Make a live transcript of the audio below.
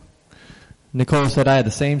Nicole said I had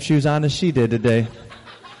the same shoes on as she did today.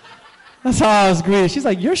 That's how I was greeted. She's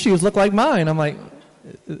like, your shoes look like mine. I'm like,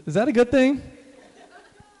 is that a good thing?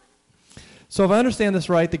 So if I understand this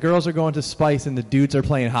right, the girls are going to Spice and the dudes are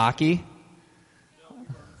playing hockey.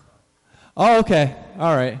 Oh, okay.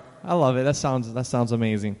 All right. I love it. That sounds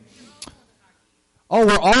amazing. Oh,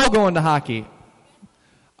 we're all going to hockey.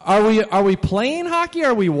 Are we playing hockey or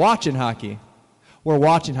are we watching hockey? We're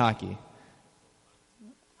watching hockey.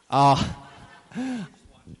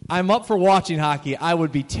 I'm up for watching hockey. I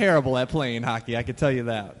would be terrible at playing hockey, I can tell you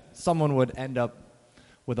that. Someone would end up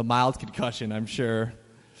with a mild concussion, I'm sure.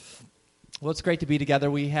 Well, it's great to be together.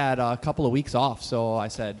 We had a couple of weeks off, so I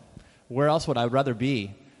said, where else would I rather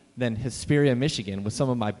be than Hesperia, Michigan, with some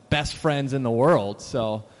of my best friends in the world?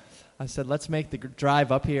 So I said, let's make the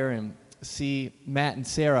drive up here and see Matt and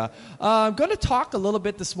Sarah. I'm going to talk a little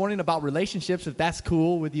bit this morning about relationships, if that's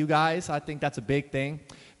cool with you guys. I think that's a big thing.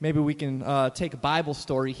 Maybe we can take a Bible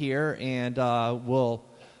story here, and we'll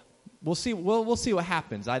see what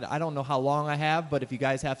happens. I don't know how long I have, but if you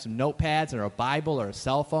guys have some notepads or a Bible or a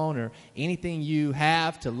cell phone or anything you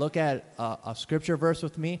have to look at a scripture verse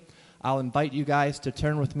with me, I'll invite you guys to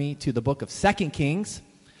turn with me to the book of 2 Kings,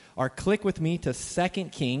 or click with me to 2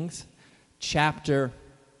 Kings chapter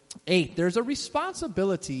 8. There's a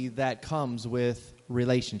responsibility that comes with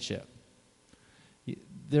relationship.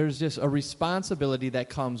 There's just a responsibility that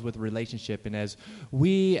comes with relationship. And as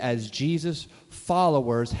we, as Jesus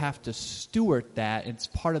followers, have to steward that, it's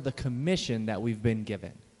part of the commission that we've been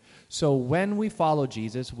given. So when we follow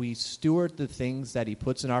Jesus, we steward the things that he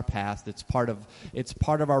puts in our path. It's part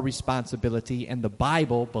of our responsibility. And the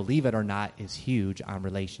Bible, believe it or not, is huge on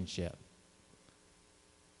relationship.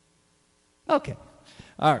 Okay.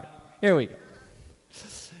 All right. Here we go.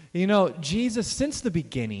 You know, Jesus, since the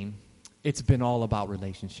beginning, it's been all about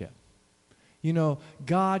relationship. You know,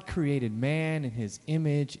 God created man in his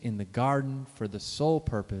image in the garden for the sole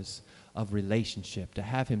purpose of relationship, to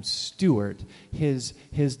have him steward his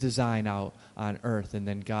design out on earth. And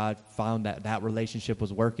then God found that relationship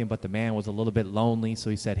was working, but the man was a little bit lonely, so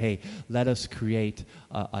he said, hey, let us create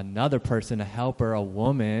another person, a helper, a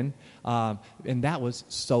woman, and that was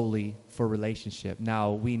solely for relationship.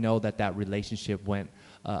 Now, we know that relationship went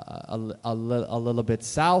a little bit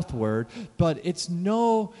southward, but it's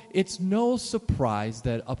no surprise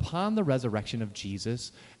that upon the resurrection of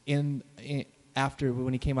Jesus, after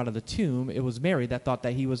when he came out of the tomb, it was Mary that thought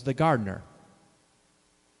that he was the gardener,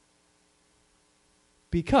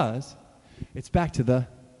 because it's back to the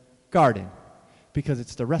garden, because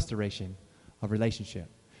it's the restoration of relationship.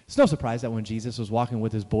 It's no surprise that when Jesus was walking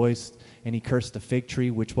with his boys and he cursed the fig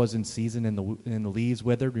tree, which was in season and the leaves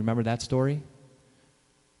withered. Remember that story?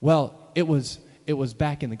 Well, it was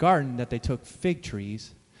back in the garden that they took fig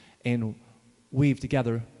trees and weaved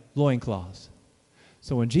together loincloths.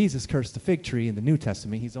 So when Jesus cursed the fig tree in the New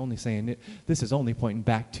Testament, he's only saying this is only pointing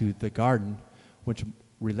back to the garden, which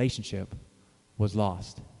relationship was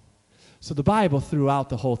lost. So the Bible, throughout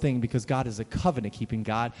the whole thing, because God is a covenant-keeping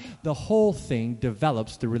God, the whole thing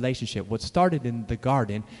develops the relationship. What started in the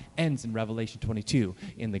garden ends in Revelation 22.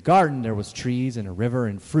 In the garden, there was trees and a river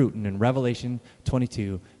and fruit. And in Revelation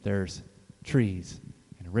 22, there's trees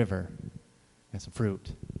and a river and some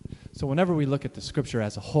fruit. So whenever we look at the Scripture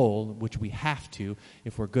as a whole, which we have to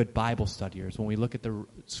if we're good Bible studiers, when we look at the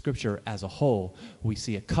Scripture as a whole, we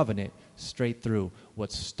see a covenant straight through.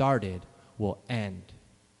 What started will end.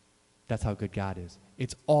 That's how good God is.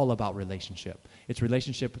 It's all about relationship. It's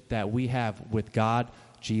relationship that we have with God,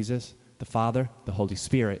 Jesus, the Father, the Holy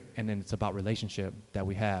Spirit, and then it's about relationship that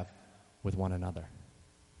we have with one another.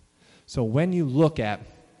 So when you look at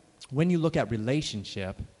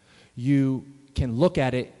relationship, you can look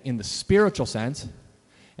at it in the spiritual sense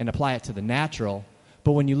and apply it to the natural.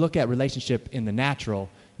 But when you look at relationship in the natural,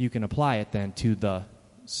 you can apply it then to the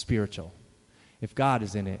spiritual. If God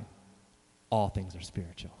is in it, all things are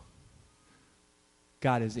spiritual.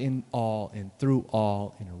 God is in all and through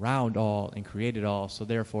all and around all and created all. So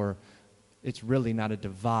therefore, it's really not a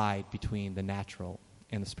divide between the natural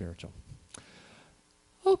and the spiritual.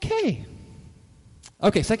 Okay,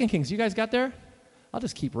 2 Kings, you guys got there? I'll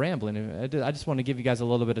just keep rambling. I just want to give you guys a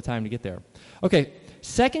little bit of time to get there. Okay,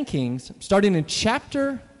 2 Kings, starting in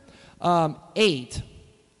chapter 8,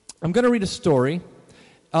 I'm going to read a story.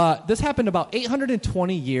 This happened about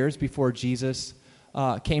 820 years before Jesus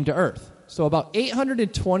came to earth. So about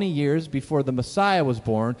 820 years before the Messiah was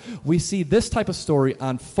born, we see this type of story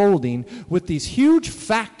unfolding with these huge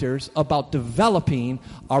factors about developing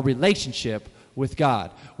our relationship with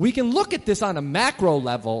God. We can look at this on a macro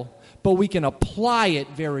level, but we can apply it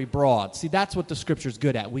very broad. See, that's what the Scripture's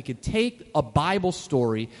good at. We can take a Bible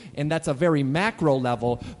story, and that's a very macro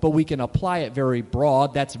level, but we can apply it very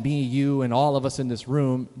broad. That's me, you, and all of us in this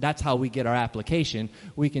room. That's how we get our application.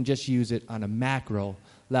 We can just use it on a macro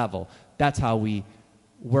level. That's how we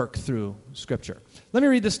work through Scripture. Let me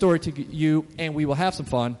read this story to you, and we will have some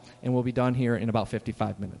fun, and we'll be done here in about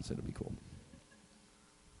 55 minutes. It'll be cool.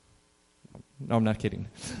 No, I'm not kidding.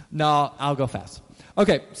 No, I'll go fast.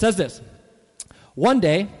 Okay, it says this. One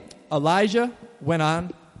day, Elijah went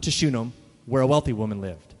on to Shunem, where a wealthy woman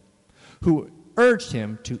lived, who urged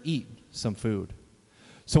him to eat some food.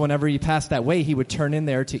 So whenever he passed that way, he would turn in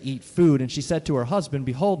there to eat food. And she said to her husband,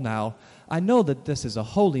 "Behold now, I know that this is a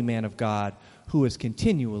holy man of God who is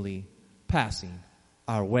continually passing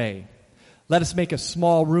our way. Let us make a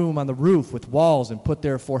small room on the roof with walls and put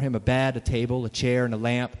there for him a bed, a table, a chair, and a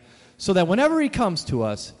lamp, so that whenever he comes to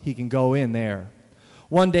us, he can go in there."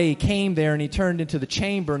 One day he came there, and he turned into the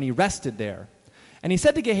chamber, and he rested there. And he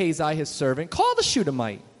said to Gehazi, his servant, "Call the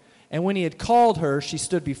Shunammite." And when he had called her, she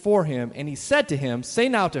stood before him, and he said to him, "Say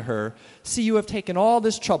now to her, see, you have taken all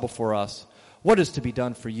this trouble for us. What is to be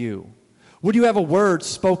done for you? Would you have a word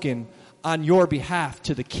spoken on your behalf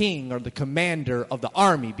to the king or the commander of the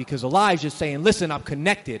army?" Because Elijah's saying, "Listen, I'm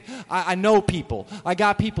connected. I know people. I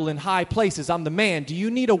got people in high places. I'm the man. Do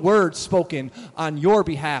you need a word spoken on your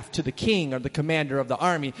behalf to the king or the commander of the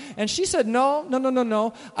army?" And she said,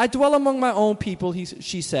 No. I dwell among my own people,"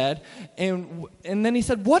 she said. And then he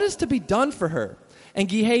said, "What is to be done for her?" And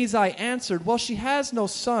Gehazi answered, "Well, she has no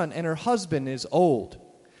son, and her husband is old."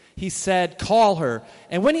 He said, "Call her."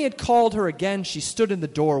 And when he had called her again, she stood in the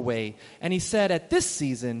doorway. And he said, "At this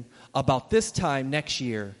season, about this time next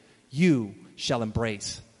year, you shall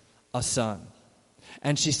embrace a son."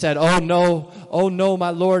 And she said, oh no, my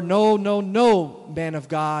Lord, no, man of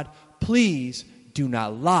God, please do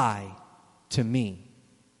not lie to me."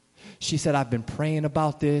 She said, "I've been praying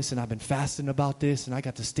about this, and I've been fasting about this, and I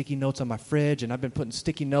got the sticky notes on my fridge, and I've been putting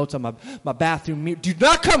sticky notes on my bathroom mirror. Do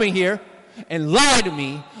not come in here and lie to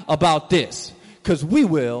me about this, because we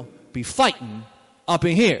will be fighting up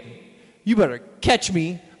in here. You better catch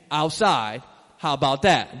me outside. How about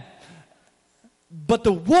that?" But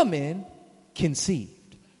the woman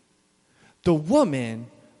conceived. The woman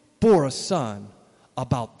bore a son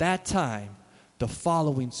about that time the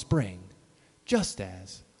following spring, just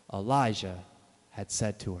as Elijah had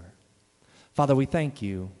said to her. Father, we thank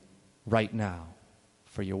you right now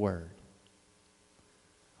for your word.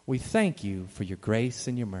 We thank you for your grace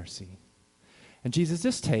and your mercy. And Jesus,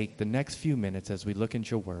 just take the next few minutes as we look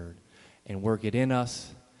into your word and work it in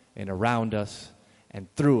us and around us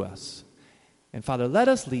and through us. And Father, let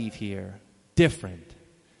us leave here different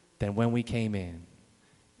than when we came in.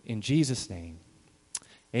 In Jesus' name,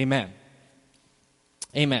 amen.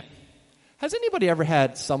 Amen. Has anybody ever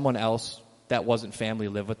had someone else that wasn't family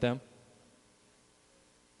live with them?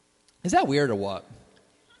 Is that weird or what?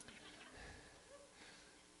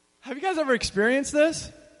 Have you guys ever experienced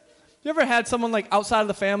this? You ever had someone like outside of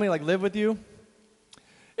the family like live with you?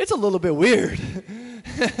 It's a little bit weird.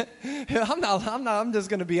 I'm just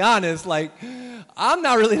going to be honest. Like, I'm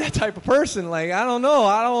not really that type of person. Like, I don't know.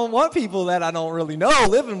 I don't want people that I don't really know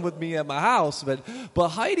living with me at my house. But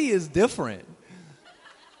Heidi is different.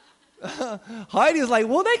 Heidi is like,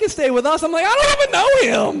 well, they can stay with us. I'm like, I don't even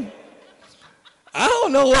know him. I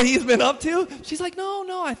don't know what he's been up to. She's like,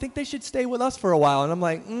 no, I think they should stay with us for a while. And I'm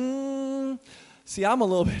like, see, I'm a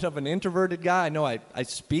little bit of an introverted guy. I know I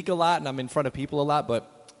speak a lot and I'm in front of people a lot,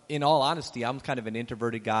 but in all honesty, I'm kind of an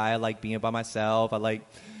introverted guy. I like being by myself. I like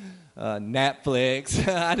Netflix.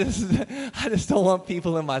 I just don't want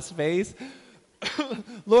people in my space.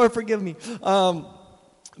 Lord, forgive me.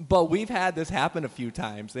 But we've had this happen a few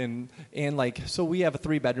times, and like, so we have a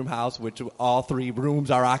 3-bedroom house, which all 3 rooms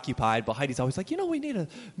are occupied, but Heidi's always like, we need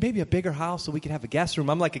maybe a bigger house so we can have a guest room.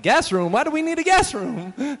 I'm like, a guest room? Why do we need a guest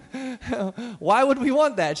room? Why would we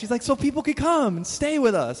want that? She's like, so people could come and stay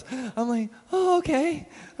with us. I'm like, oh, okay,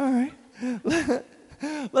 all right.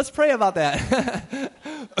 Let's pray about that.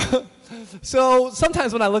 So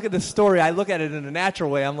sometimes when I look at this story, I look at it in a natural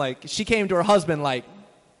way. I'm like, she came to her husband like,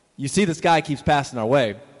 you see this guy keeps passing our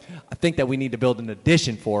way. I think that we need to build an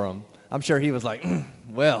addition for him. I'm sure he was like,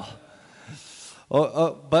 well.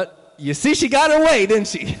 But you see she got her way, didn't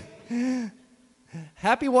she?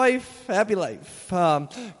 Happy wife, happy life.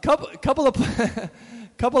 Couple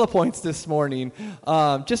of points this morning,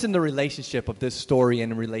 just in the relationship of this story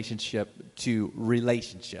and in relationship to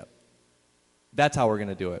relationship. That's how we're going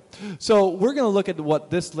to do it. So we're going to look at what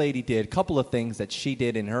this lady did, a couple of things that she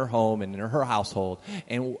did in her home and in her household,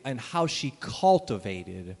 and how she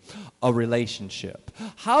cultivated a relationship.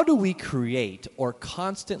 How do we create or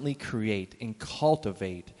constantly create and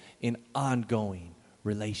cultivate an ongoing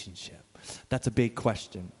relationship? That's a big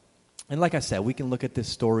question. And like I said, we can look at this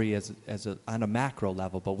story on a macro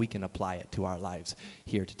level, but we can apply it to our lives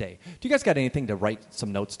here today. Do you guys got anything to write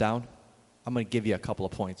some notes down? I'm going to give you a couple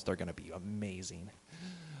of points. They're going to be amazing.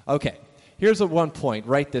 Okay, here's one point.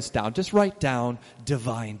 Write this down. Just write down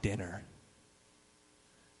divine dinner.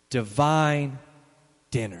 Divine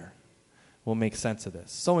dinner. We'll make sense of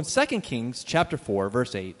this. So in 2 Kings chapter 4,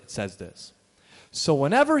 verse 8, it says this. So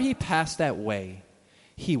whenever he passed that way,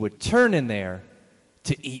 he would turn in there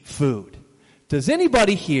to eat food. Does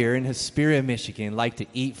anybody here in Hesperia, Michigan like to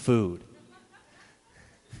eat food?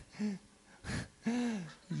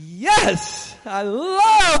 Yes, I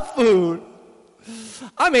love food.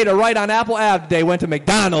 I made a right on Apple Ave today, went to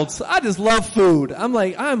McDonald's. I just love food. I'm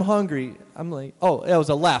like, I'm hungry. I'm like, oh, it was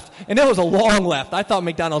a left. And it was a long left. I thought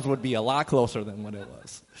McDonald's would be a lot closer than what it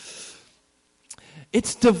was.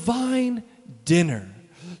 It's divine dinner.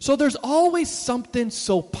 So there's always something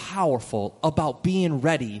so powerful about being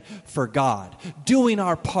ready for God, doing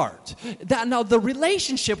our part. Now, the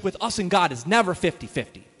relationship with us and God is never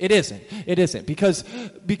 50-50. It isn't.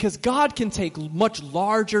 Because God can take much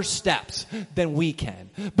larger steps than we can.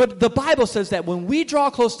 But the Bible says that when we draw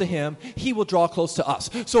close to Him, He will draw close to us.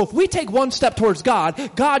 So if we take one step towards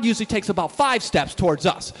God, God usually takes about 5 steps towards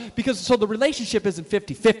us. So the relationship isn't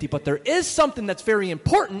 50-50, but there is something that's very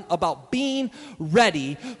important about being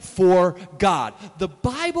ready for God. The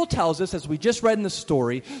Bible tells us, as we just read in the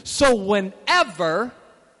story, so whenever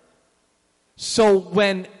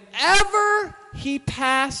he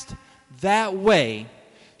passed that way,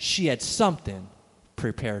 she had something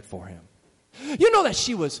prepared for him. You know that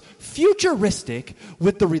she was futuristic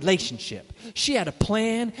with the relationship. She had a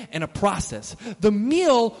plan and a process.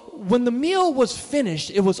 When the meal was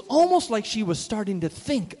finished, it was almost like she was starting to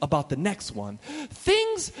think about the next one.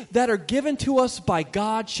 Things that are given to us by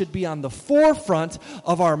God should be on the forefront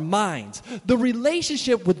of our minds. The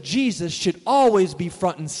relationship with Jesus should always be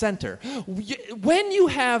front and center. When you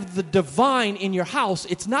have the divine in your house,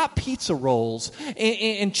 it's not pizza rolls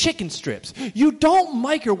and chicken strips. You don't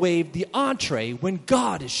microwave the entree when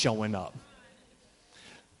God is showing up.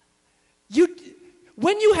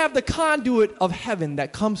 When you have the conduit of heaven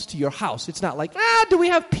that comes to your house, it's not like, do we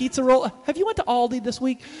have pizza roll? Have you went to Aldi this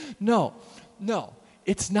week? No,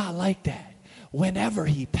 it's not like that. Whenever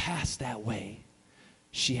he passed that way,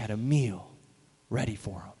 she had a meal ready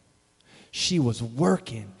for him. She was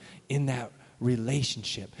working in that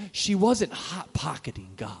relationship. She wasn't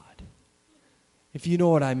hot-pocketing God, if you know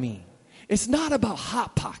what I mean. It's not about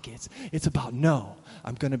hot pockets. It's about, no,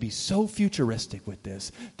 I'm going to be so futuristic with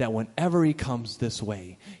this that whenever he comes this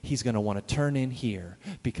way, he's going to want to turn in here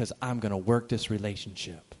because I'm going to work this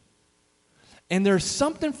relationship. And there's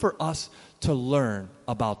something for us to learn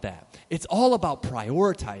about that. It's all about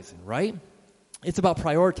prioritizing, right? It's about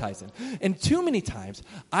prioritizing. And too many times,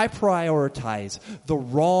 I prioritize the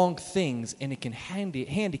wrong things, and it can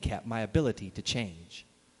handicap my ability to change.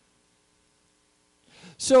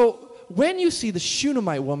 So when you see the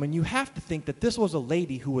Shunammite woman, you have to think that this was a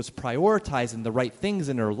lady who was prioritizing the right things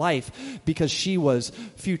in her life because she was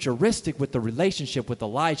futuristic with the relationship with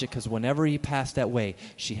Elijah, because whenever he passed that way,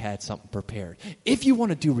 she had something prepared. If you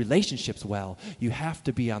want to do relationships well, you have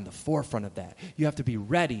to be on the forefront of that. You have to be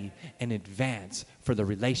ready in advance for the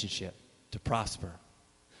relationship to prosper.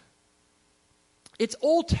 It's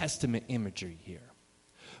Old Testament imagery here.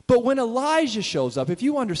 But when Elijah shows up, if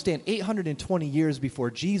you understand 820 years before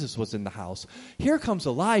Jesus was in the house, here comes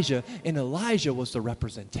Elijah, and Elijah was the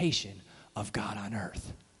representation of God on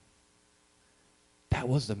earth. That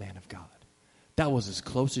was the man of God. That was as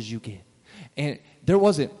close as you get. And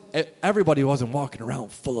everybody wasn't walking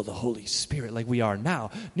around full of the Holy Spirit like we are now.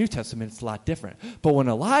 New Testament, it's a lot different. But when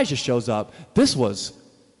Elijah shows up, this was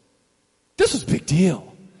big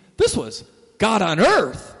deal. This was God on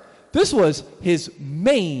earth. This was his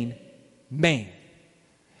main man.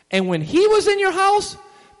 And when he was in your house,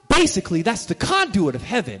 basically that's the conduit of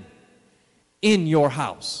heaven in your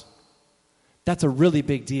house. That's a really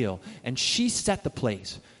big deal. And she set the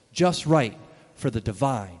place just right for the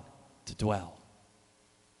divine to dwell.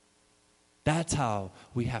 That's how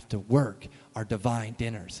we have to work our divine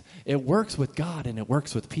dinners. It works with God and it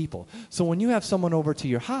works with people. So when you have someone over to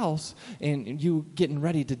your house and you getting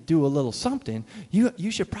ready to do a little something, you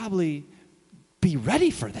should probably be ready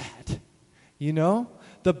for that. You know?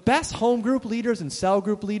 The best home group leaders and cell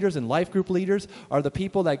group leaders and life group leaders are the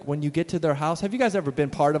people that when you get to their house, have you guys ever been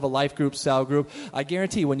part of a life group, cell group? I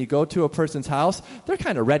guarantee when you go to a person's house, they're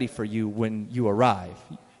kind of ready for you when you arrive.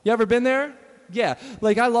 You ever been there? Yeah.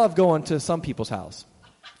 Like I love going to some people's house.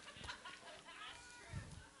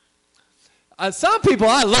 Some people,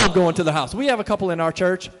 I love going to their house. We have a couple in our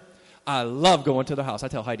church. I love going to their house. I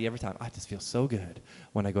tell Heidi every time, I just feel so good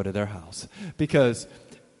when I go to their house because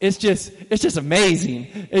it's just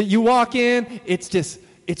amazing. You walk in,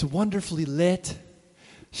 it's wonderfully lit.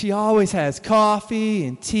 She always has coffee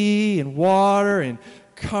and tea and water and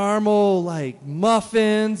caramel like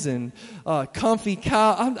muffins and comfy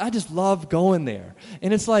cow. I just love going there.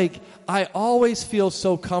 And it's like I always feel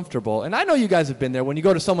so comfortable. And I know you guys have been there when you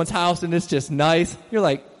go to someone's house and it's just nice. You're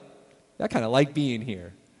like, I kind of like being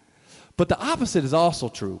here. But the opposite is also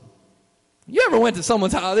true. You ever went to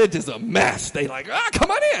someone's house, it's just a mess. They like,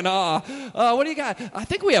 come on in. What do you got? I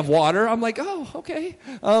think we have water. I'm like, oh, okay.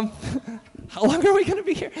 How long are we going to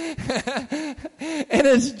be here? And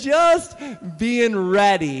it's just being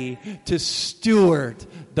ready to steward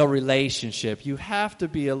the relationship. You have to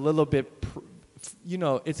be a little bit,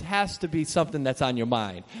 it has to be something that's on your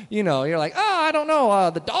mind. You're like, I don't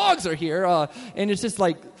know. The dogs are here. And it's just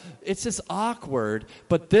like, it's just awkward.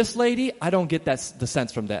 But this lady, I don't get the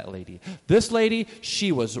sense from that lady. This lady,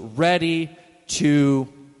 she was ready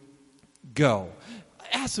to go.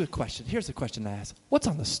 Ask a question. Here's a question I ask. What's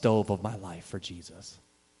on the stove of my life for Jesus?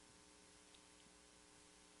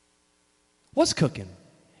 What's cooking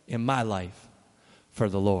in my life for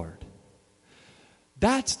the Lord?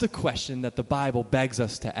 That's the question that the Bible begs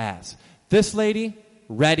us to ask. This lady,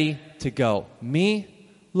 ready to go. Me,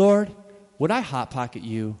 Lord, would I hot pocket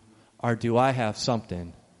you? Or do I have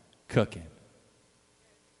something cooking?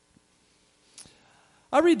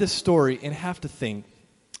 I read this story and have to think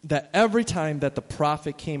that every time that the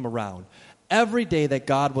prophet came around, every day that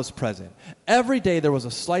God was present, every day there was a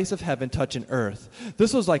slice of heaven touching earth.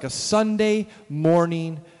 This was like a Sunday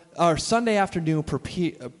morning or Sunday afternoon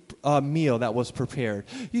meal that was prepared.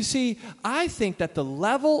 You see, I think that the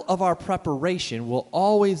level of our preparation will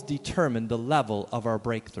always determine the level of our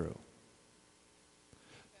breakthrough.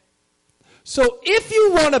 So if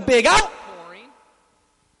you want a big outpouring,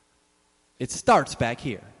 it starts back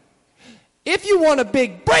here. If you want a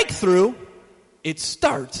big breakthrough, it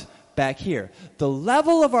starts back here. The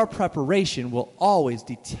level of our preparation will always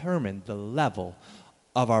determine the level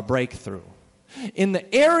of our breakthrough. In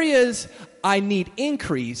the areas I need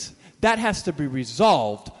increase, that has to be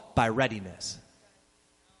resolved by readiness.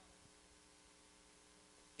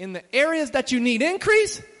 In the areas that you need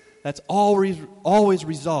increase, that's always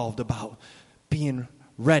resolved about being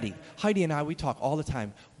ready. Heidi and I, we talk all the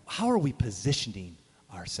time. How are we positioning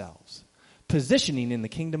ourselves? Positioning in the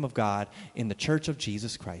kingdom of God, in the church of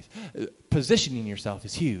Jesus Christ. Positioning yourself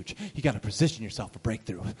is huge. You got to position yourself for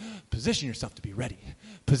breakthrough. Position yourself to be ready.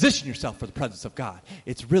 Position yourself for the presence of God.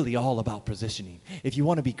 It's really all about positioning. If you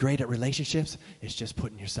want to be great at relationships, it's just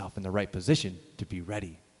putting yourself in the right position to be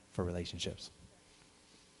ready for relationships.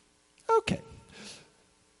 Okay.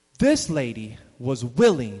 This lady was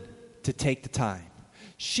willing to take the time.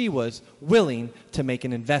 She was willing to make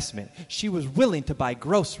an investment. She was willing to buy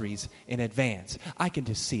groceries in advance. I can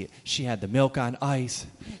just see it. She had the milk on ice.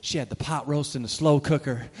 She had the pot roast in the slow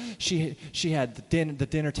cooker. She had the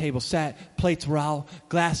dinner table set. Plates were out.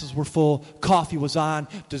 Glasses were full. Coffee was on.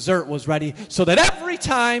 Dessert was ready. So that every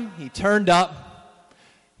time he turned up,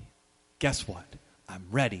 guess what? I'm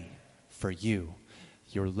ready for you.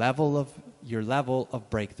 Your level of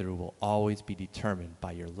breakthrough will always be determined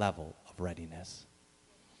by your level of readiness.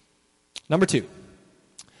 Number 2,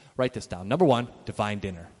 write this down. Number 1, divine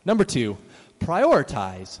dinner. Number 2,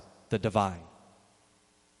 prioritize the divine.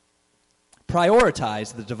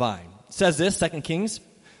 Prioritize the divine. It says this, 2 Kings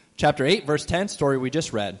chapter 8, verse 10, story we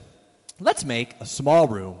just read. Let's make a small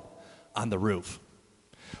room on the roof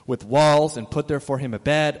with walls and put there for him a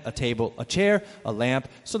bed, a table, a chair, a lamp,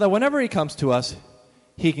 so that whenever he comes to us,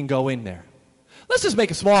 he can go in there. Let's just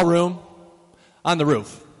make a small room on the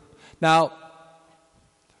roof. Now,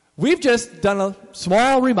 we've just done a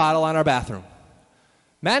small remodel on our bathroom.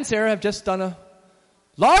 Matt and Sarah have just done a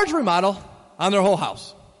large remodel on their whole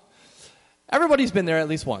house. Everybody's been there at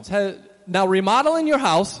least once. Now, remodeling your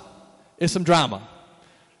house is some drama.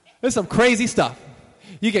 There's some crazy stuff.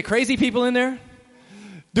 You get crazy people in there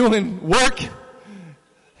doing work.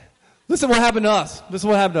 Listen what happened to us.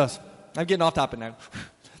 I'm getting off topic now.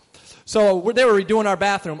 So they were redoing our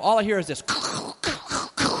bathroom. All I hear is this.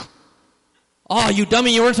 Oh, you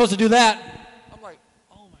dummy, you weren't supposed to do that. I'm like,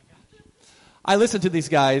 oh my God. I listened to these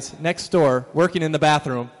guys next door working in the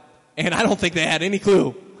bathroom, And I don't think they had any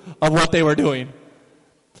clue of what they were doing.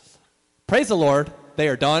 Praise the Lord, they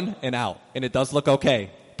are done and out. And it does look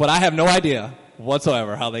okay. But I have no idea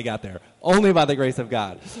whatsoever how they got there. Only by the grace of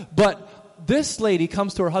God. But this lady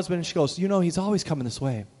comes to her husband and she goes, he's always coming this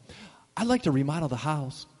way. I'd like to remodel the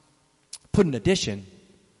house, put an addition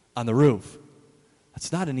on the roof.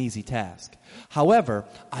 That's not an easy task. However,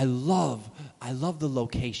 I love the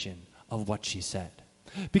location of what she said.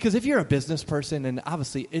 Because if you're a business person, and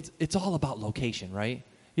obviously it's all about location, right?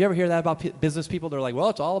 You ever hear that about business people? They're like, well,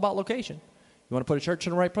 it's all about location. You want to put a church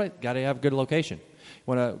in the right place? Got to have a good location. You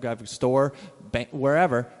want to have a store, bank,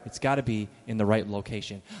 wherever, it's got to be in the right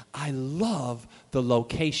location. I love the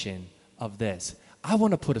location of this. I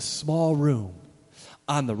want to put a small room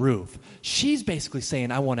on the roof. She's basically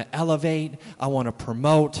saying, I want to elevate, I want to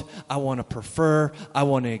promote, I want to prefer, I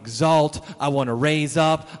want to exalt, I want to raise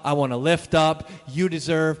up, I want to lift up. You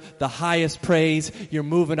deserve the highest praise. You're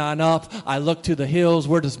moving on up. I look to the hills.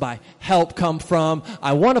 Where does my help come from?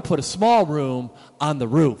 I want to put a small room on the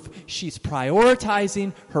roof. She's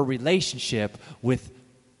prioritizing her relationship with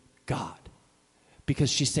God because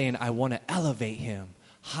she's saying, I want to elevate him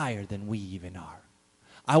higher than we even are.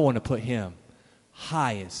 I want to put him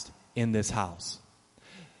highest in this house.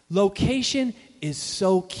 Location is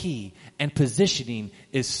so key, and positioning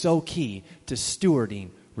is so key to stewarding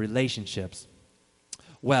relationships.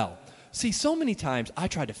 Well, see, so many times I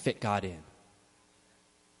try to fit God in.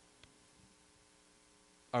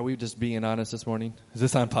 Are we just being honest this morning? Is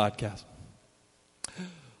this on podcast?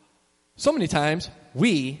 So many times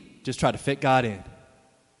we just try to fit God in.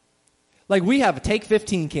 Like we have a Take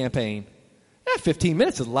 15 campaign. 15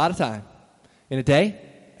 minutes is a lot of time. In a day,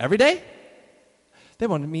 every day, they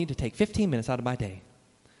wanted me to take 15 minutes out of my day,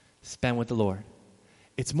 spend with the Lord.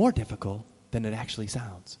 It's more difficult than it actually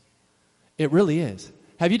sounds. It really is.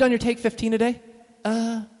 Have you done your Take 15 a day?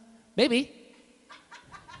 Maybe.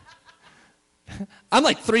 I'm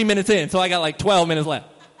like 3 minutes in, so I got like 12 minutes left.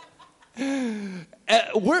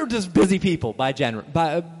 We're just busy people by general.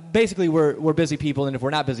 Basically, we're busy people, and if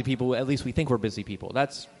we're not busy people, at least we think we're busy people.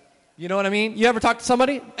 That's, you know what I mean? You ever talk to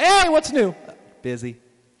somebody? Hey, what's new? Busy.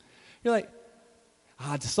 You're like,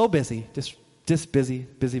 just so busy. Just busy.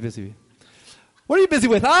 What are you busy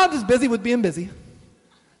with? I'm just busy with being busy.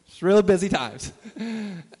 It's real busy times.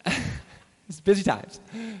 It's busy times.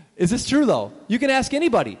 Is this true, though? You can ask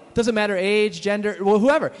anybody. Doesn't matter age, gender, well,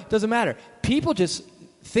 whoever. Doesn't matter. People just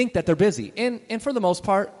think that they're busy. And for the most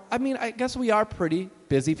part, I mean, I guess we are pretty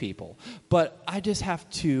busy people. But I just have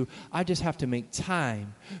to make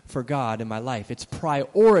time for God in my life. It's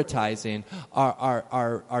prioritizing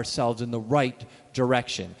ourselves in the right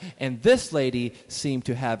direction. And this lady seemed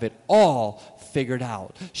to have it all figured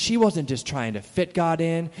out. She wasn't just trying to fit God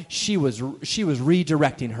in. She was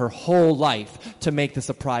redirecting her whole life to make this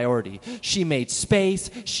a priority. She made space.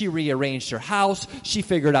 She rearranged her house. She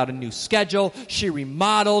figured out a new schedule. She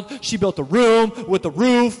remodeled. She built a room with a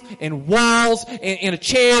roof and walls and a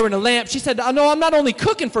chair and a lamp. She said, no, I'm not only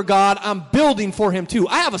cooking for God, I'm building for him too.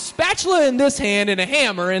 I have a spatula in this hand and a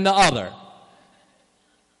hammer in the other.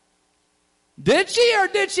 Did she or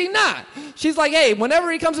did she not? She's like, hey,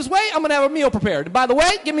 whenever he comes this way, I'm going to have a meal prepared. And by the way,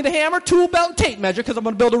 give me the hammer, tool belt, and tape measure because I'm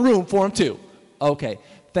going to build a room for him too. Okay,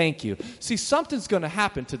 thank you. See, something's going to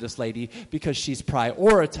happen to this lady because she's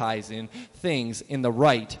prioritizing things in the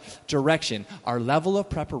right direction. Our level of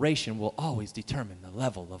preparation will always determine the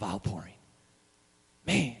level of outpouring.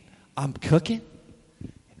 Man, I'm cooking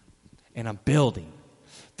and I'm building.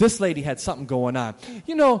 This lady had something going on.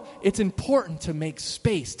 You know, it's important to make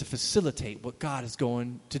space to facilitate what God is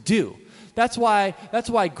going to do. That's why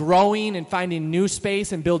growing and finding new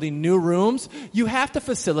space and building new rooms, you have to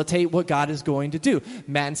facilitate what God is going to do.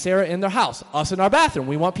 Matt and Sarah in their house, us in our bathroom.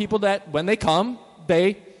 We want people that when they come,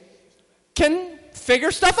 they can figure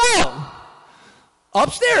stuff out.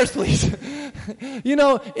 Upstairs, please. You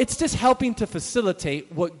know, it's just helping to facilitate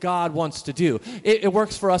what God wants to do. It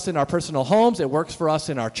works for us in our personal homes. It works for us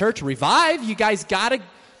in our church. Revive. You guys gotta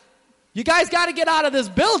get out of this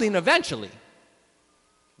building eventually.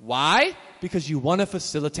 Why? Because you want to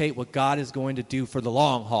facilitate what God is going to do for the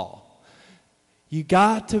long haul. You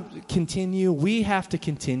got to continue. We have to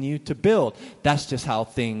continue to build. That's just how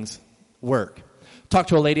things work. Talked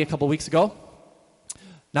to a lady a couple weeks ago.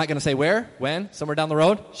 Not going to say where, when, somewhere down the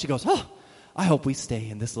road. She goes, I hope we stay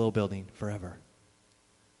in this little building forever.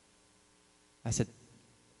 I said,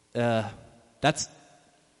 that's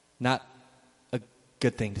not a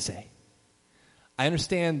good thing to say. I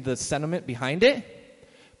understand the sentiment behind it,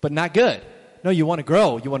 but not good. No, you want to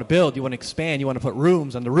grow, you want to build, you want to expand, you want to put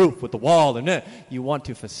rooms on the roof with the wall, and you want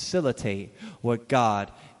to facilitate what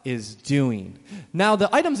God is doing. Now,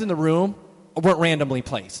 the items in the room weren't randomly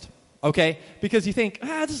placed, okay? Because you think,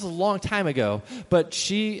 this is a long time ago. But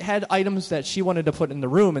she had items that she wanted to put in the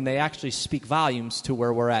room, and they actually speak volumes to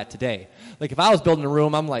where we're at today. Like, if I was building a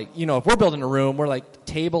room, I'm like, if we're building a room, we're like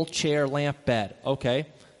table, chair, lamp, bed. Okay,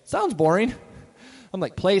 sounds boring. I'm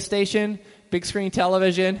like PlayStation, big screen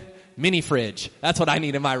television, mini fridge. That's what I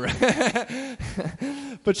need in my room.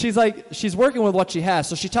 But she's working with what she has.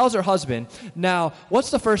 So she tells her husband, now,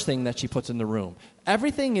 what's the first thing that she puts in the room?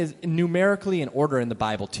 Everything is numerically in order in the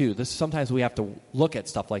Bible, too. Sometimes we have to look at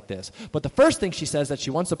stuff like this. But the first thing she says that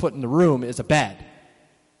she wants to put in the room is a bed.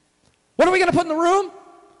 What are we going to put in the room?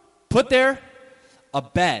 Put there a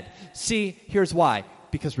bed. See, here's why.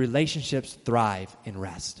 Because relationships thrive in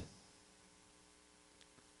rest.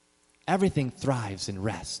 Everything thrives in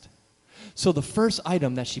rest. So the first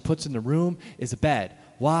item that she puts in the room is a bed.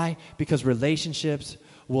 Why? Because relationships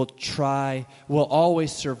will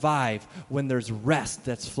always survive when there's rest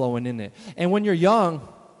that's flowing in it. And when you're young,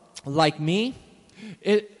 like me,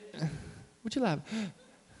 would you laugh?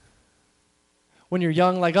 When you're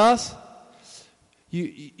young like us,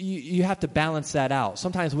 you have to balance that out.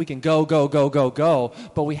 Sometimes we can go,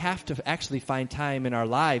 but we have to actually find time in our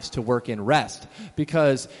lives to work in rest.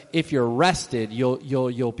 Because if you're rested,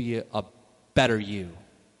 you'll be a better you.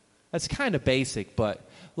 That's kind of basic, but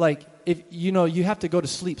like if you have to go to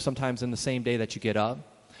sleep sometimes in the same day that you get up,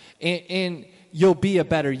 and you'll be a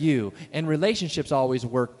better you. And relationships always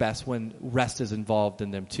work best when rest is involved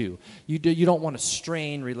in them too. You don't want to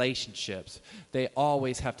strain relationships. They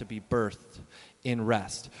always have to be birthed in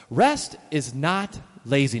rest. Rest is not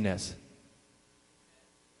laziness.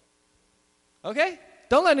 Okay?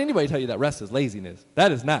 Don't let anybody tell you that rest is laziness.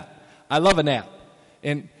 That is not. I love a nap.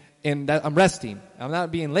 And that I'm resting. I'm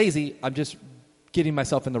not being lazy. I'm just getting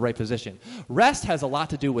myself in the right position. Rest has a lot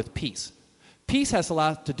to do with peace. Peace has a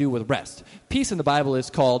lot to do with rest. Peace in the Bible is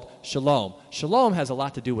called shalom. Shalom has a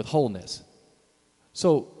lot to do with wholeness.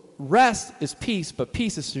 So rest is peace, but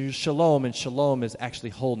peace is shalom, and shalom is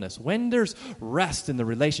actually wholeness. When there's rest in the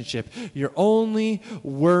relationship, you're only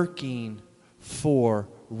working for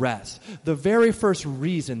rest. The very first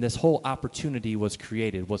reason this whole opportunity was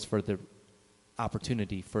created was for the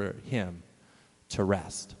opportunity for him to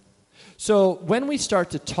rest. So when we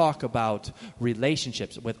start to talk about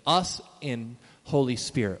relationships with us in Holy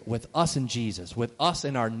Spirit, with us in Jesus, with us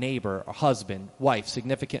and our neighbor, our husband, wife,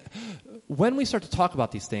 significant, when we start to talk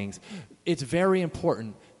about these things, it's very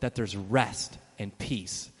important that there's rest and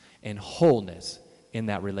peace and wholeness in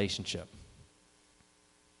that relationship.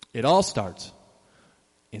 It all starts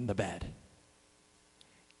in the bed.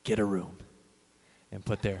 Get a room and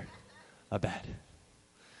put there a bed.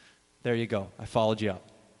 There you go. I followed you up.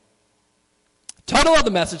 Title of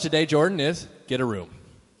the message today, Jordan, is Get a Room.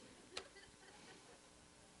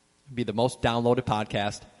 Be the most downloaded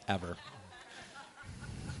podcast ever.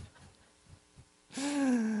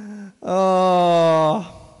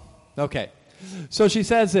 Oh, okay. So she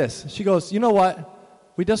says this. She goes, you know what?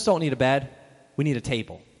 We just don't need a bed. We need a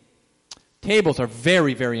table. Tables are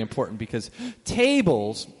very, very important because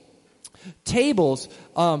tables,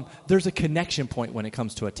 there's a connection point when it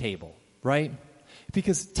comes to a table, right?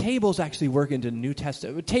 Because tables actually work into New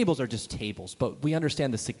Testament. Tables are just tables, but we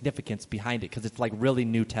understand the significance behind it because it's like really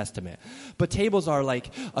New Testament. But tables are like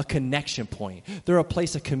a connection point. They're a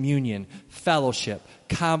place of communion, fellowship,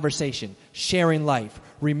 conversation, sharing life,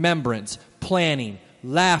 remembrance, planning,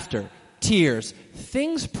 laughter, tears.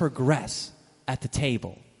 Things progress at the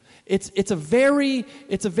table. It's a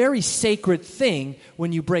very sacred thing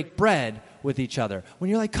when you break bread with each other. When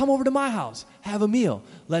you're like, come over to my house, have a meal,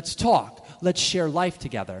 let's talk, let's share life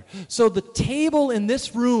together. So the table in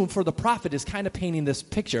this room for the prophet is kind of painting this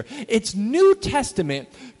picture. It's New Testament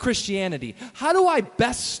Christianity. How do I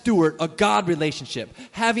best steward a God relationship?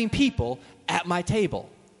 Having people at my table.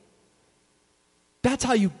 That's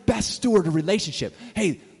how you best steward a relationship.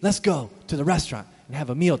 Hey, let's go to the restaurant and have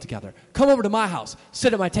a meal together. Come over to my house,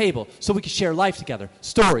 sit at my table so we can share life together.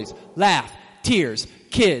 Stories, laugh, tears,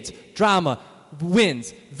 kids, drama,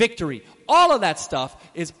 wins, victory. All of that stuff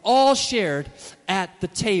is all shared at the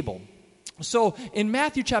table. So in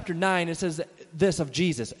Matthew chapter 9, it says this of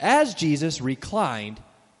Jesus. As Jesus reclined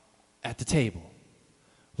at the table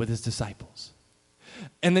with his disciples.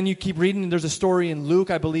 And then you keep reading, and there's a story in Luke.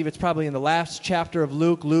 I believe it's probably in the last chapter of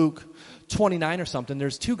Luke 29 or something.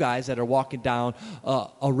 There's two guys that are walking down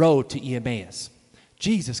a road to Emmaus.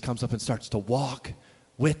 Jesus comes up and starts to walk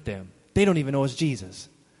with them. They don't even know it's Jesus.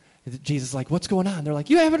 Jesus is like, what's going on? They're like,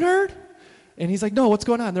 you haven't heard? And he's like, no, what's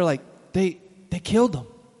going on? They're like, they killed him.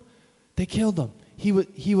 They killed him. He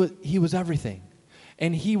was everything.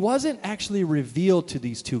 And he wasn't actually revealed to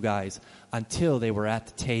these two guys until they were at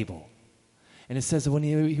the table. And it says that when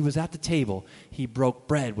he was at the table, he broke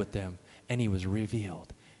bread with them, and he was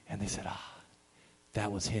revealed. And they said,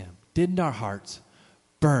 that was him. Didn't our hearts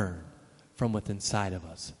burn from within inside of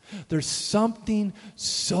us? There's something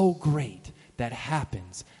so great that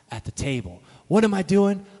happens at the table. What am I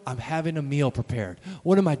doing? I'm having a meal prepared.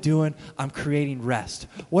 What am I doing? I'm creating rest.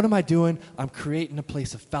 What am I doing? I'm creating a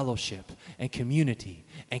place of fellowship and community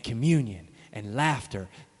and communion and laughter.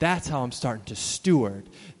 That's how I'm starting to steward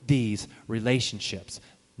these relationships.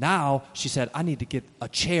 Now, she said, I need to get a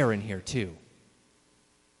chair in here too.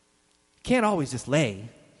 Can't always just lay.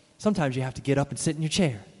 Sometimes you have to get up and sit in your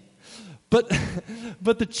chair. But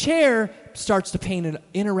the chair starts to paint an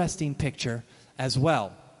interesting picture as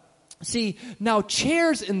well. See, now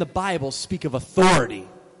chairs in the Bible speak of authority.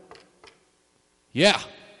 Yeah,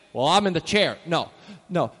 well, I'm in the chair. No.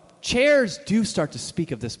 Chairs do start to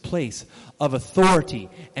speak of this place of authority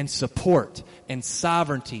and support and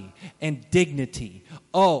sovereignty and dignity.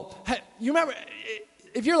 Oh, you remember,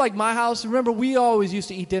 if you're like my house, remember we always used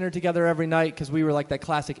to eat dinner together every night because we were like that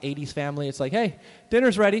classic 80s family. It's like, hey,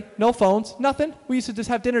 dinner's ready, no phones, nothing. We used to just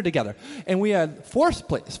have dinner together. And we had four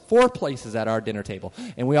places at our dinner table.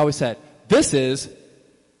 And we always said, this is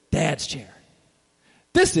Dad's chair.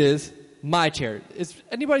 This is my chair. Is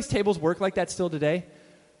anybody's tables work like that still today?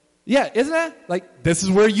 Yeah, isn't that? Like, this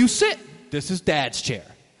is where you sit. This is Dad's chair.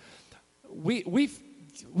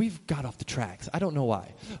 We've got off the tracks. I don't know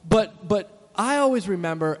why. But I always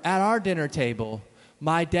remember at our dinner table,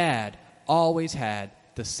 my dad always had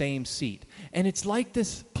the same seat. And it's like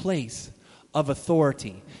this place of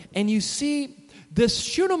authority. And you see, this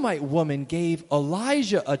Shunammite woman gave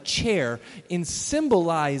Elijah a chair in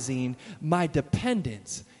symbolizing my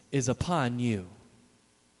dependence is upon you.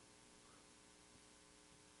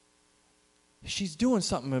 She's doing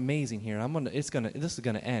something amazing here. This is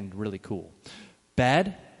gonna end really cool.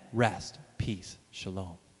 Bed, rest, peace,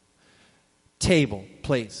 shalom. Table,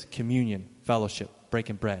 place, communion, fellowship,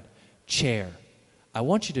 breaking bread. Chair. I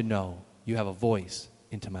want you to know you have a voice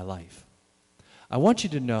into my life. I want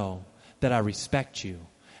you to know that I respect you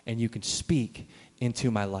and you can speak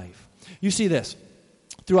into my life. You see this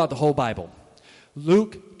throughout the whole Bible.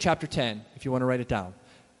 Luke chapter 10, if you want to write it down.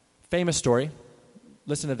 Famous story.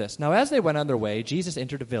 Listen to this. Now, as they went on their way, Jesus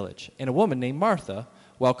entered a village, and a woman named Martha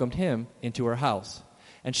welcomed him into her house.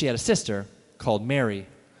 And she had a sister called Mary,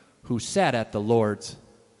 who sat at the Lord's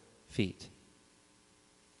feet.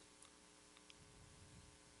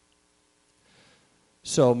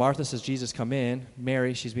 So Martha says, Jesus, come in.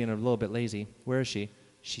 Mary, she's being a little bit lazy. Where is she?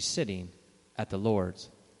 She's sitting at the Lord's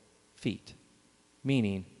feet,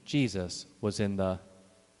 meaning Jesus was in the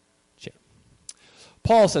chair.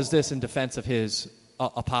 Paul says this in defense of his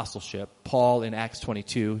apostleship. Paul, in Acts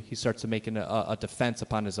 22, he starts to make a defense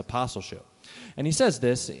upon his apostleship. And he says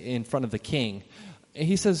this in front of the king.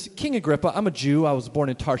 He says, King Agrippa, I'm a Jew. I was born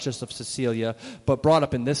in Tarshish of Sicilia, but brought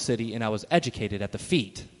up in this city, and I was educated at the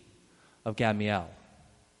feet of Gamaliel.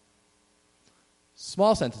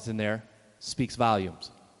 Small sentence in there speaks volumes.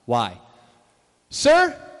 Why?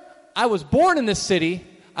 Sir, I was born in this city.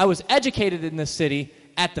 I was educated in this city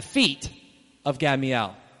at the feet of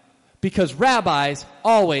Gamaliel. Because rabbis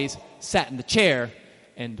always sat in the chair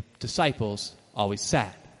and the disciples always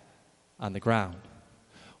sat on the ground.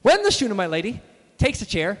 When the Shunammite lady takes a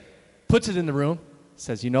chair, puts it in the room,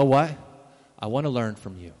 says, you know what? I want to learn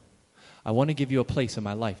from you. I want to give you a place in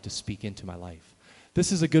my life to speak into my life.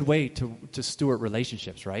 This is a good way to steward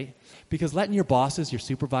relationships, right? Because letting your bosses, your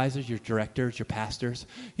supervisors, your directors, your pastors,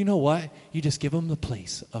 you know what? You just give them the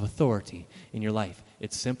place of authority in your life.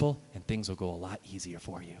 It's simple, and things will go a lot easier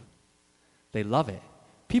for you. They love it.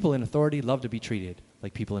 People in authority love to be treated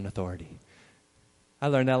like people in authority. I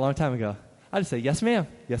learned that a long time ago. I just say, yes, ma'am.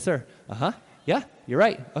 Yes, sir. Uh-huh. Yeah, you're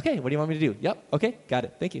right. Okay, what do you want me to do? Yep. Okay, got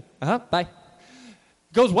it. Thank you. Uh-huh. Bye.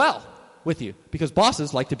 Goes well with you because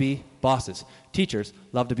bosses like to be bosses. Teachers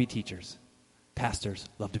love to be teachers. Pastors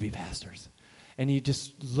love to be pastors. And you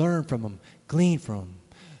just learn from them, glean from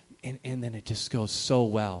them, and then it just goes so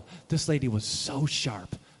well. This lady was so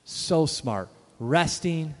sharp, so smart,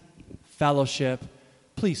 resting, fellowship,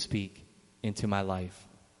 please speak into my life.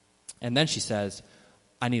 And then she says,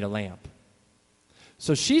 I need a lamp.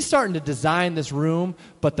 So she's starting to design this room,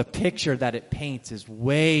 but the picture that it paints is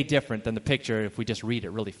way different than the picture if we just read it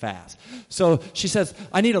really fast. So she says,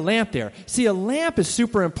 I need a lamp there. See, a lamp is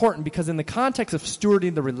super important because in the context of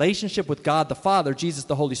stewarding the relationship with God the Father, Jesus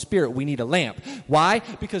the Holy Spirit, we need a lamp. Why?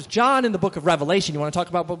 Because John in the book of Revelation, you want to talk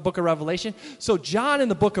about the book of Revelation? So John in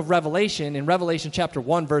the book of Revelation, in Revelation chapter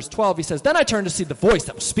 1, verse 12, he says, Then I turned to see the voice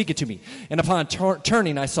that was speaking to me, and upon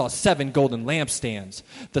turning I saw 7 golden lampstands.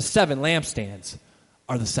 The 7 lampstands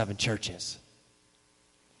are the 7 churches.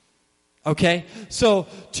 Okay? So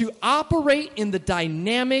to operate in the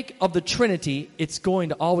dynamic of the Trinity, it's going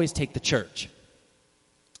to always take the church.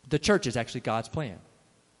 The church is actually God's plan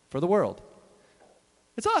for the world.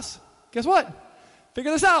 It's us. Guess what?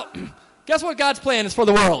 Figure this out. Guess what God's plan is for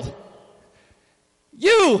the world?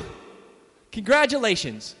 You!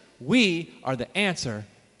 Congratulations. We are the answer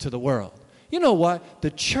to the world. You know what?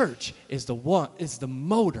 The church is the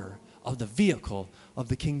motor of the vehicle of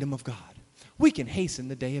the kingdom of God. We can hasten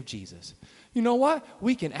the day of Jesus. You know what?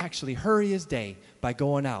 We can actually hurry his day by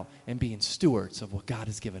going out and being stewards of what God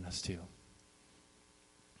has given us to.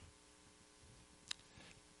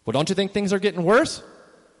 Well, don't you think things are getting worse?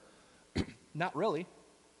 Not really.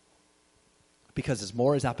 Because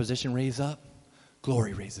as opposition raises up,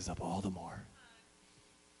 glory raises up all the more.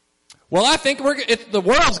 Well, I think the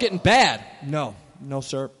world's getting bad. No,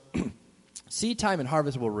 sir. Seed time and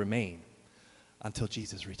harvest will remain until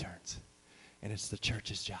Jesus returns. And it's the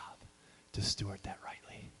church's job to steward that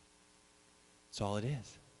rightly. That's all it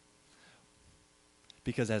is.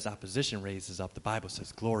 Because as opposition raises up, the Bible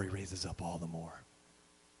says glory raises up all the more.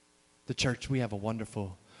 The church, we have a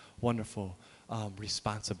wonderful, wonderful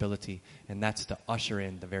responsibility, and that's to usher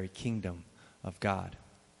in the very kingdom of God.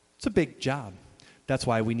 It's a big job. That's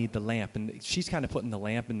why we need the lamp. And she's kind of putting the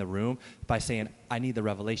lamp in the room by saying, I need the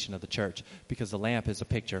revelation of the church, because the lamp is a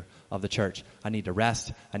picture of the church. I need to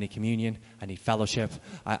rest. I need communion. I need fellowship.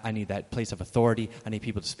 I need that place of authority. I need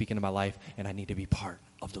people to speak into my life, and I need to be part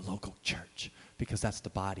of the local church, because that's the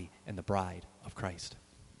body and the bride of Christ.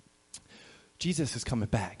 Jesus is coming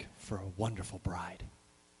back for a wonderful bride.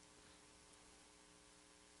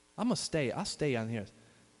 I'll stay on here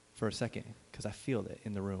for a second, because I feel it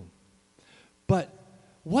in the room. But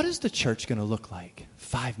what is the church going to look like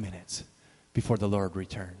 5 minutes before the Lord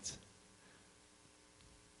returns?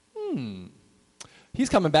 He's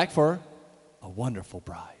coming back for a wonderful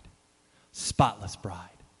bride, spotless bride.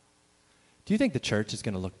 Do you think the church is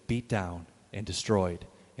going to look beat down and destroyed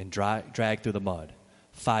and dragged through the mud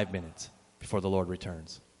 5 minutes before the Lord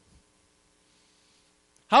returns?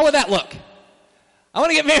 How would that look? I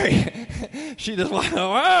want to get married. She just went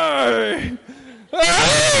away.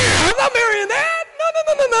 I'm not marrying that.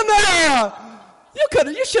 No.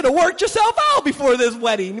 You should have worked yourself out before this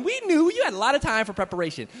wedding. We knew you had a lot of time for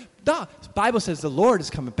preparation. The Bible says the Lord is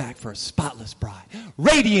coming back for a spotless bride,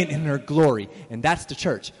 radiant in her glory, and that's the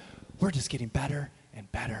church. We're just getting better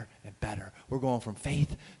and better and better. We're going from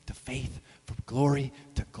faith, from glory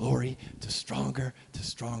to stronger.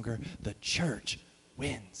 The church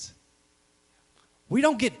wins. We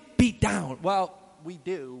don't get beat down. Well, we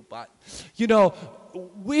do, but,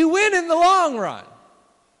 we win in the long run.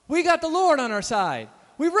 We got the Lord on our side.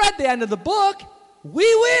 We've read the end of the book. We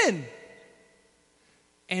win.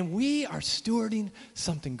 And we are stewarding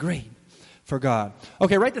something great for God.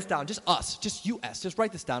 Okay, write this down. Just us. Just U.S. Just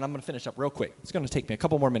write this down. I'm going to finish up real quick. It's going to take me a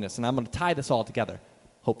couple more minutes, and I'm going to tie this all together,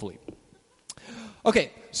 hopefully.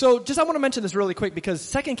 Okay, so I want to mention this really quick,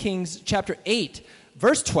 because 2 Kings chapter 8,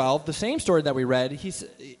 verse 12, the same story that we read,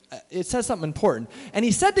 it says something important. And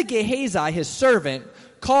he said to Gehazi, his servant,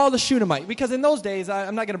 call the Shunammite. Because in those days,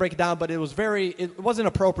 I'm not going to break it down, but it wasn't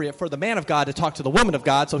appropriate for the man of God to talk to the woman of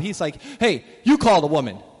God. So he's like, hey, you call the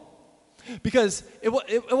woman. Because it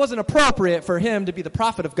wasn't appropriate for him to be the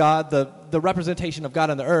prophet of God, the representation of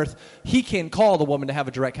God on the earth. He can call the woman to have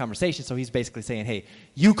a direct conversation. So he's basically saying, hey,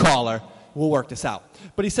 you call her. We'll work this out.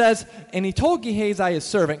 But he says, and he told Gehazi, his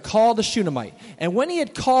servant, call the Shunammite. And when he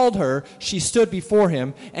had called her, she stood before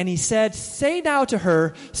him. And he said, say now to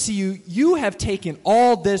her, see, you have taken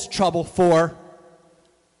all this trouble for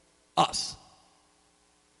us.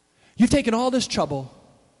 You've taken all this trouble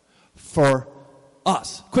for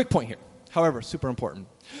us. Quick point here. However, super important.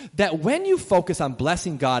 That when you focus on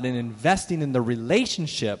blessing God and investing in the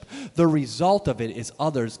relationship, the result of it is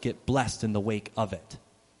others get blessed in the wake of it.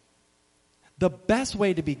 The best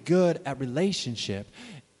way to be good at relationship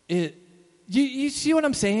is, you see what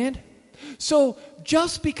I'm saying? So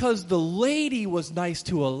just because the lady was nice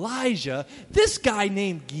to Elijah, this guy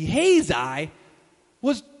named Gehazi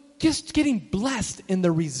was just getting blessed in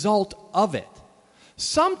the result of it.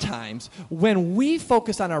 Sometimes when we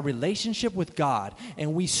focus on our relationship with God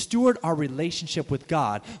and we steward our relationship with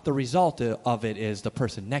God, the result of it is the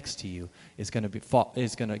person next to you is going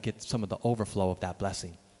to get some of the overflow of that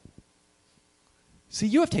blessing. See,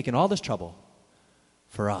 you have taken all this trouble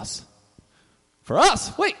for us. For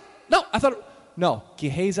us? Wait, no,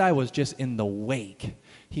 Gehazi was just in the wake.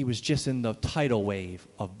 He was just in the tidal wave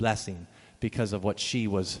of blessing because of what she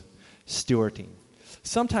was stewarding.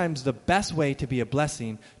 Sometimes the best way to be a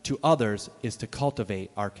blessing to others is to cultivate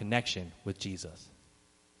our connection with Jesus.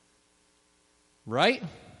 Right?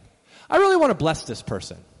 I really want to bless this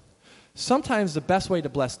person. Sometimes the best way to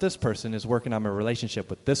bless this person is working on my relationship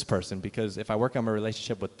with this person, because if I work on my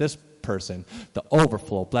relationship with this person, the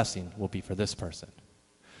overflow blessing will be for this person.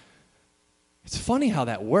 It's funny how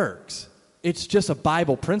that works. It's just a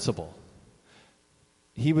Bible principle.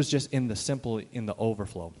 He was just in the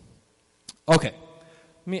overflow. Okay.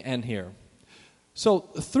 Let me end here. So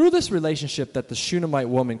through this relationship that the Shunammite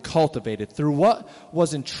woman cultivated, through what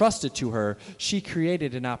was entrusted to her, she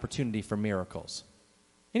created an opportunity for miracles.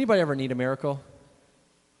 Anybody ever need a miracle?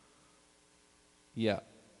 Yeah.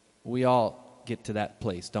 We all get to that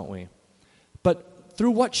place, don't we? But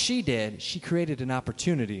through what she did, she created an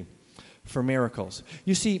opportunity for miracles.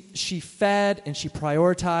 You see, she fed and she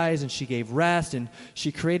prioritized and she gave rest and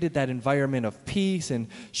she created that environment of peace and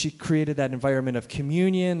she created that environment of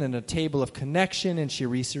communion and a table of connection, and she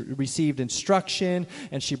received instruction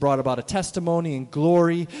and she brought about a testimony and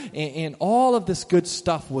glory, and all of this good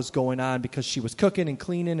stuff was going on because she was cooking and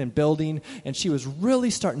cleaning and building, and she was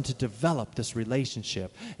really starting to develop this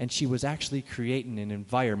relationship, and she was actually creating an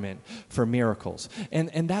environment for miracles.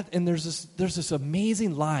 And there's this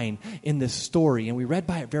amazing line in this story, and we read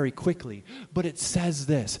by it very quickly, but it says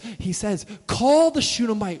this. He says, call the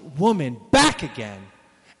Shunammite woman back again.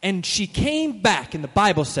 And she came back, and the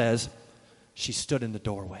Bible says she stood in the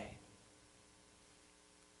doorway.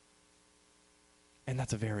 And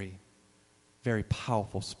that's a very, very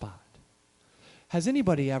powerful spot. Has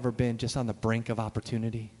anybody ever been just on the brink of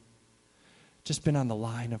opportunity? Just been on the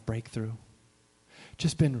line of breakthrough?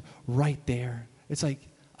 Just been right there? It's like,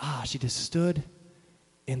 she just stood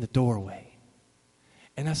in the doorway.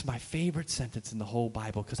 And that's my favorite sentence in the whole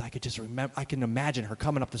Bible, because I could just remember, I can imagine her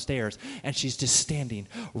coming up the stairs and she's just standing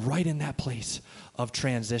right in that place of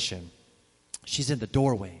transition. She's in the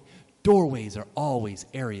doorway. Doorways are always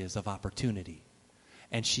areas of opportunity.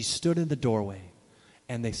 And she stood in the doorway,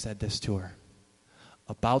 and they said this to her: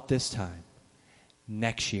 about this time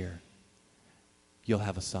next year, you'll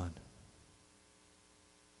have a son.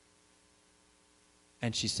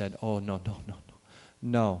 And she said, oh,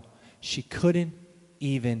 no. She couldn't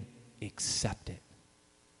even accept it.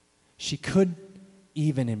 She couldn't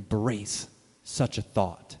even embrace such a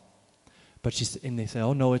thought. But they said,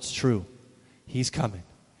 oh, no, it's true. He's coming,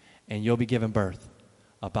 and you'll be giving birth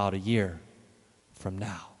about a year from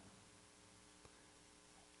now.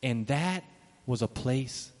 And that was a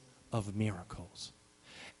place of miracles.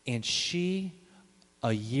 And she,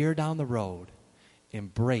 a year down the road,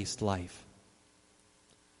 embraced life.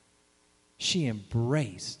 She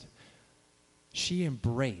embraced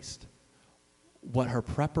what her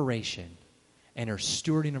preparation and her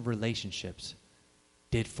stewarding of relationships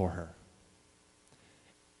did for her.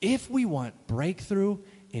 If we want breakthrough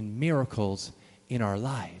and miracles in our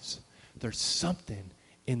lives, there's something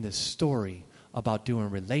in this story about doing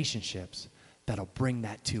relationships that'll bring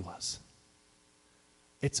that to us.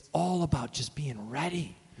 It's all about just being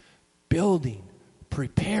ready, building,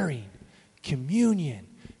 preparing, communion,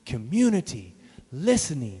 community,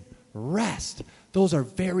 listening, rest. Those are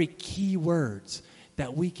very key words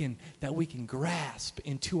that we can grasp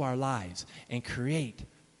into our lives and create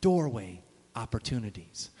doorway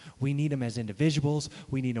opportunities. We need them as individuals.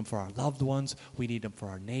 We need them for our loved ones. We need them for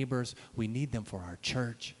our neighbors. We need them for our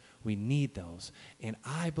church. We need those. And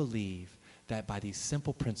I believe that by these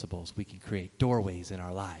simple principles, we can create doorways in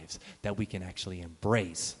our lives that we can actually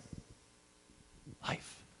embrace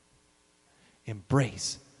life,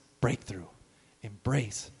 embrace breakthrough,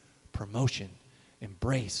 embrace promotion,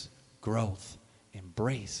 embrace growth,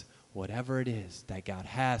 embrace whatever it is that God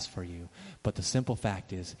has for you. But the simple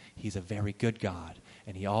fact is, He's a very good God,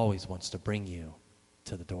 and He always wants to bring you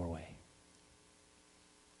to the doorway.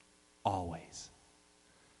 Always.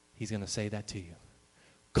 He's going to say that to you.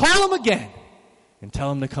 Call Him again and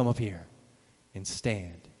tell Him to come up here and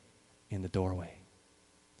stand in the doorway.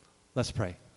 Let's pray.